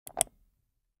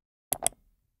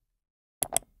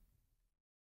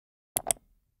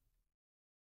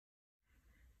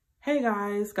Hey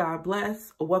guys, God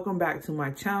bless. Welcome back to my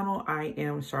channel. I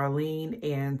am Charlene,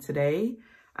 and today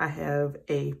I have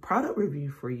a product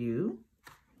review for you.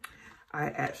 I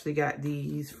actually got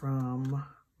these from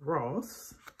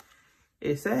Ross.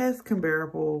 It says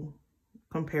comparable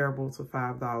to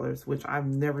 $5, which I've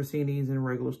never seen these in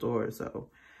regular stores.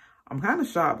 So I'm kind of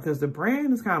shocked because the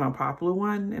brand is kind of a popular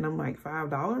one, and I'm like,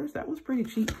 $5? That was pretty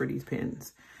cheap for these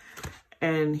pens.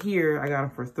 And here I got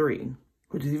them for $3,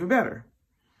 which is even better.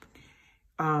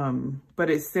 But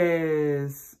it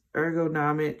says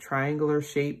ergonomic triangular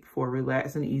shape for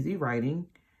relaxed and easy writing,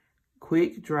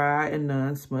 quick, dry, and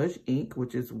non-smudge ink,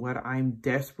 which is what I'm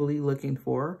desperately looking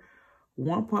for.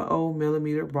 1.0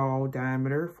 millimeter ball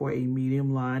diameter for a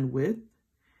medium line width.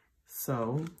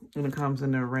 So, and it comes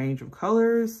in a range of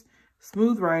colors,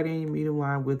 smooth writing, medium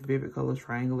line width, vivid colors,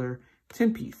 triangular,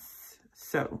 10-piece.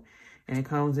 So, and it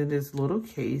comes in this little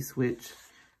case, which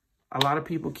a lot of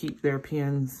people keep their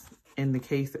pens in the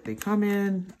case that they come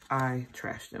in. I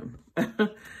trash them.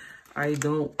 I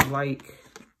don't like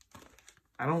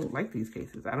these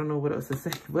cases. I don't know what else to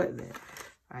say but that.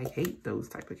 I hate those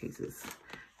type of cases.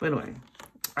 But anyway,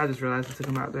 I just realized I took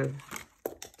them out there.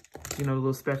 You know, the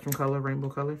little spectrum color, rainbow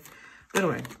color. But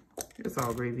anyway, it's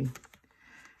all gravy.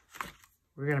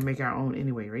 We're gonna make our own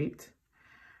anyway, right?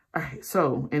 All right,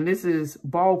 so, and this is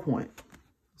Ballpoint.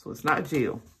 So it's not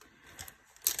gel.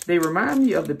 They remind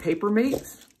me of the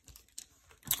Papermates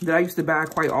that I used to buy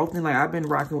quite often. Like, I've been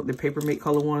rocking with the Papermate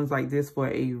color ones like this for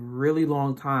a really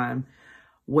long time.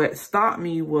 What stopped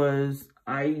me was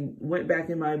I went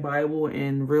back in my Bible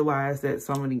and realized that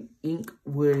some of the ink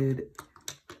would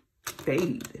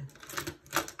fade.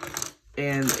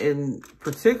 And in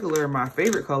particular, my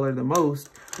favorite color the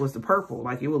most was the purple.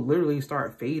 Like, it would literally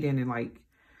start fading and like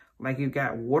you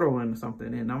got water on or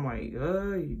something. And I'm like,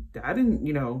 I didn't,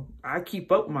 you know, I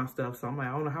keep up with my stuff. So I'm like,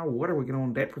 I don't know how water would get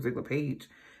on that particular page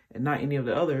and not any of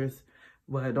the others.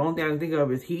 But the only thing I can think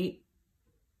of is heat.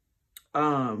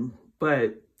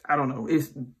 But I don't know. It's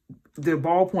the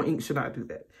ballpoint ink should not do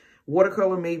that.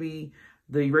 Watercolor, maybe.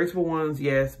 The erasable ones,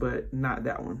 yes, but not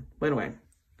that one. But anyway,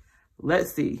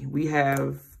 let's see. We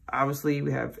have, obviously,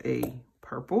 we have a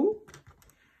purple,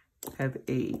 have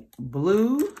a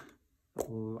blue,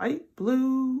 light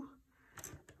blue.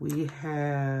 We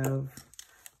have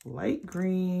light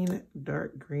green,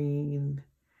 dark green.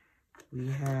 We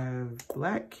have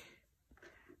black.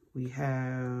 We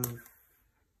have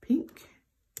pink.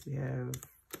 We have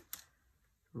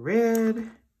red,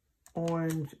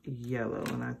 orange, yellow.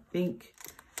 And I think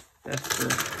that's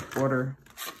the order.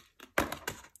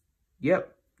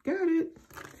 Yep, got it.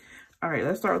 All right,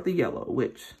 let's start with the yellow,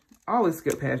 which I always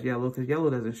skip past yellow because yellow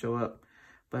doesn't show up.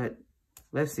 But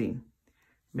let's see.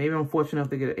 Maybe I'm fortunate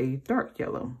enough to get a dark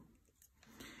yellow.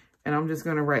 And I'm just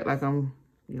going to write like I'm,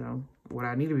 you know, what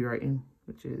I need to be writing,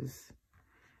 which is,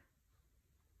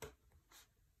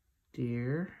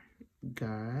 Dear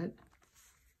God,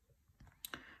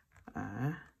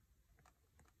 I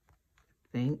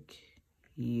thank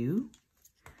you.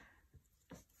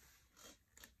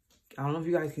 I don't know if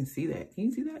you guys can see that. Can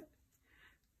you see that?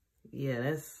 Yeah,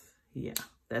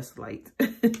 that's light.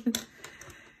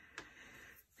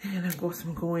 And of course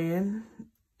I'm going,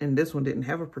 and this one didn't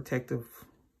have a protective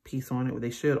piece on it, but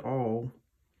they should all.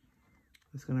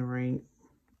 It's gonna write.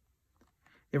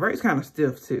 It writes kind of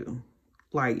stiff too.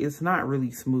 Like, it's not really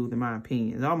smooth in my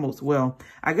opinion. It's almost, well,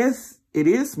 I guess it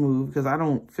is smooth because I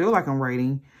don't feel like I'm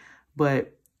writing,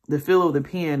 but the feel of the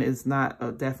pen is not,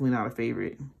 definitely not a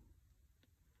favorite.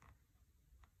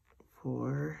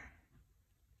 For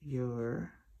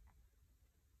your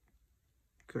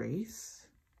grace.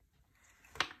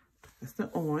 That's the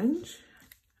orange.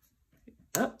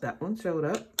 Oh, that one showed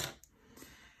up.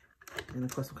 And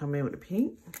of course, we'll come in with the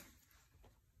pink.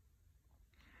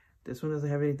 This one doesn't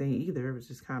have anything either. It was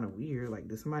just kind of weird. Like,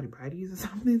 did somebody buy these or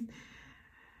something?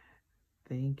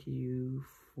 Thank you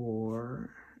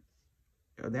for...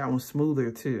 Oh, that one's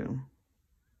smoother too.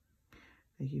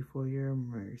 Thank you for your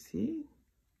mercy.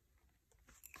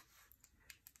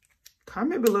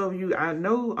 Comment below if you... I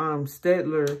know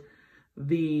Staedtler,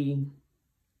 what you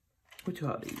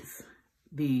call these?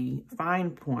 The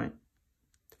fine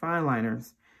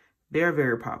liners. They're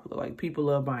very popular. Like, people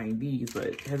love buying these.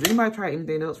 But has anybody tried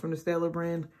anything else from the Staedtler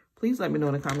brand? Please let me know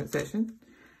in the comment section.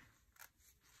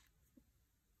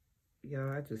 Y'all,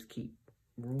 I just keep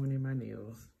ruining my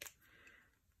nails.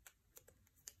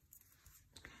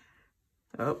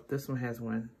 Oh, this one has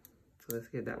one. So let's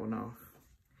get that one off.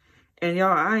 And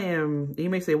y'all, you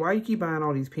may say, why you keep buying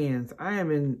all these pens? I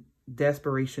am in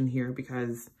desperation here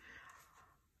because,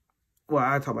 well,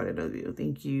 I'll talk about it in another video.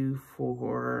 Thank you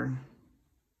for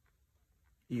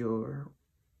your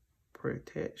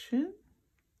protection.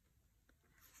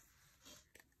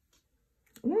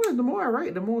 Well, the more I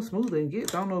write, the more smoother it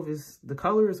gets. I don't know if it's the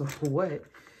colors or what.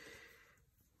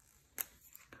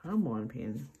 Come on,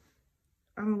 pen.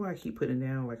 I don't know why I keep putting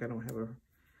down like I don't have a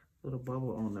little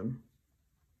bubble on them.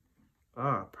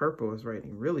 Ah, purple is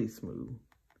writing really smooth.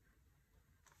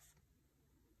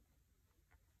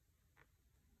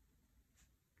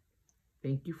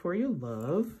 Thank you for your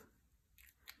love.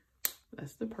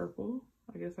 That's the purple.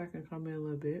 I guess I can come in a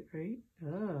little bit, right?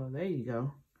 Oh, there you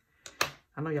go.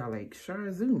 I know y'all like,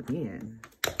 sure, zoom in.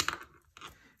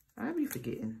 I be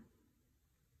forgetting.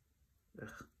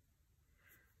 Ugh.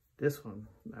 This one,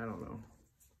 I don't know.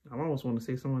 I almost want to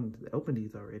say someone opened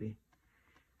these already.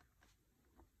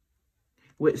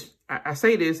 Which, I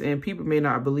say this and people may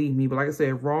not believe me, but like I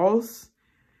said, Ross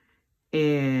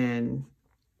and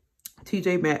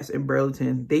TJ Maxx and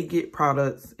Burlington, they get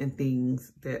products and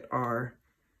things that are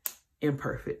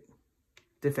imperfect,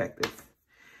 defective.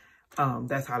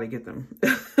 That's how they get them.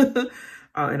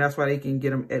 And that's why they can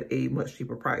get them at a much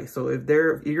cheaper price. So if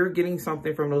you're getting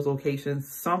something from those locations,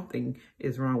 something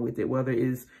is wrong with it, whether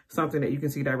it's something that you can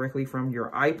see directly from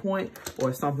your eye point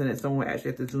or something that someone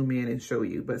actually has to zoom in and show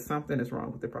you, but something is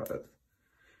wrong with the product.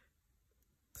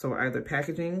 So either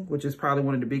packaging, which is probably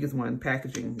one of the biggest ones,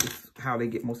 packaging is how they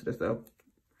get most of the stuff,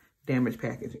 damaged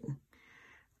packaging.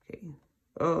 Okay.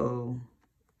 Uh-oh.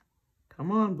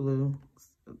 Come on, blue.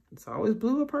 It's always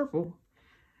blue or purple.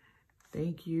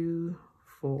 Thank you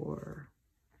for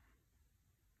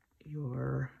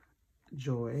your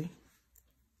joy.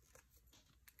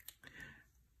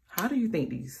 How do you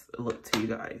think these look to you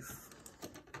guys?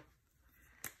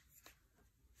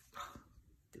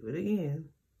 Do it again.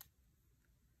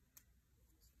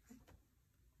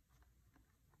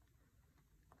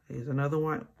 Here's another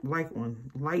one, light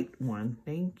one.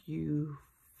 Thank you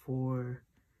for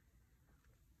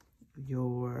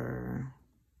your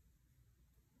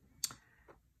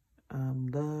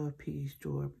love, peace,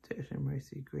 joy, protection,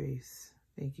 mercy, grace.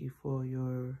 Thank you for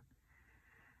your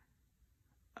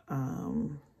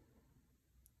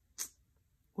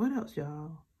what else,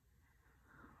 y'all?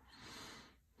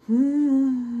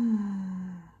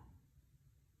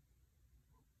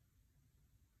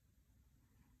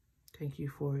 Thank you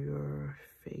for your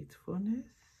faithfulness.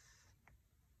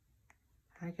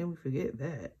 How can we forget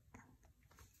that?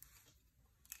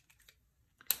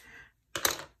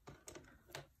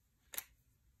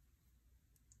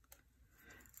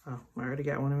 Oh, I already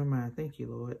got one in my mind. Thank you,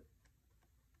 Lord.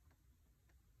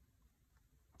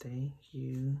 Thank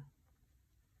you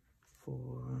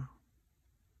for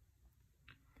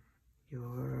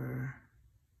your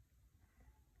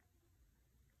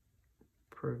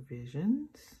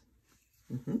provisions.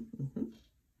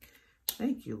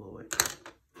 Thank you, Lord.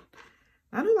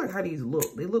 I do like how these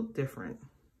look. They look different.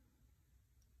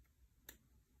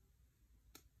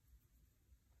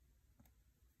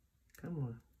 Come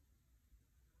on.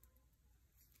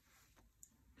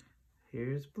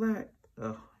 Here's black.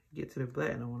 Oh, get to the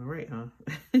black and I want to write, huh?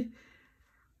 And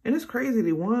it's crazy.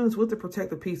 The ones with the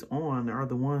protective piece on are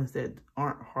the ones that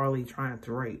aren't hardly trying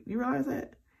to write. You realize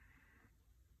that?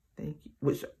 Thank you.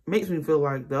 Which makes me feel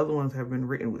like the other ones have been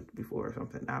written with before or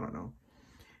something. I don't know.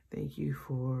 Thank you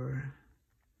for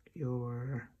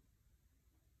your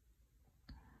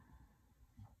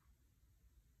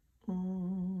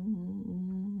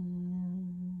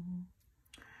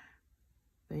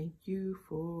thank you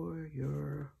for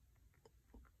your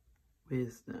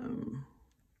wisdom.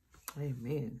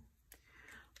 Amen.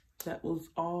 That was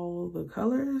all the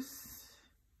colors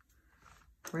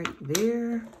right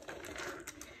there.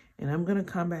 And I'm going to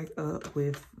come back up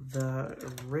with the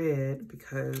red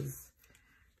because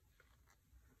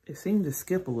it seemed to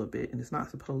skip a little bit and it's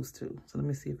not supposed to. So let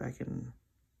me see if I can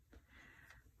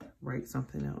write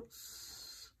something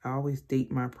else. I always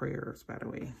date my prayers, by the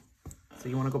way. So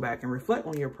you want to go back and reflect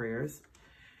on your prayers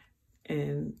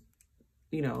and,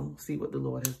 you know, see what the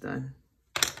Lord has done.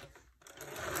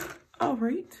 All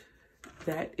right.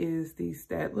 That is the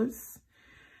Staedtlers.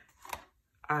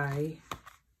 I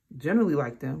generally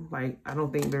like them. Like, I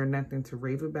don't think they're nothing to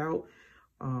rave about.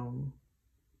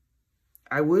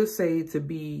 I would say to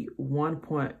be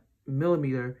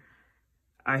 1.mm,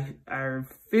 I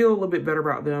feel a little bit better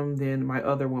about them than my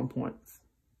other 1.0s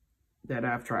that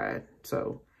I've tried.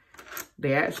 So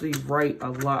they actually write a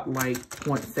lot like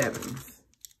 0.7s.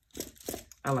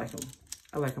 I like them.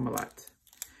 I like them a lot.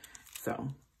 So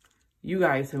you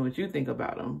guys know what you think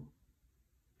about them.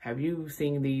 Have you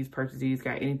seen these, purchased these,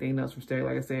 got anything else from Staedtler?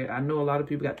 Like I said, I know a lot of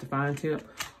people got the fine tip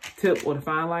or the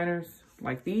fine liners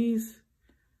like these.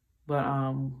 But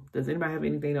does anybody have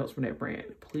anything else from that brand?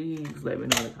 Please let me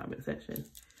know in the comment section.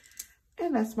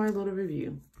 And that's my little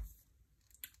review.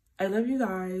 I love you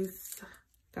guys.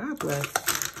 God bless.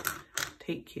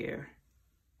 Take care.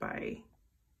 Bye.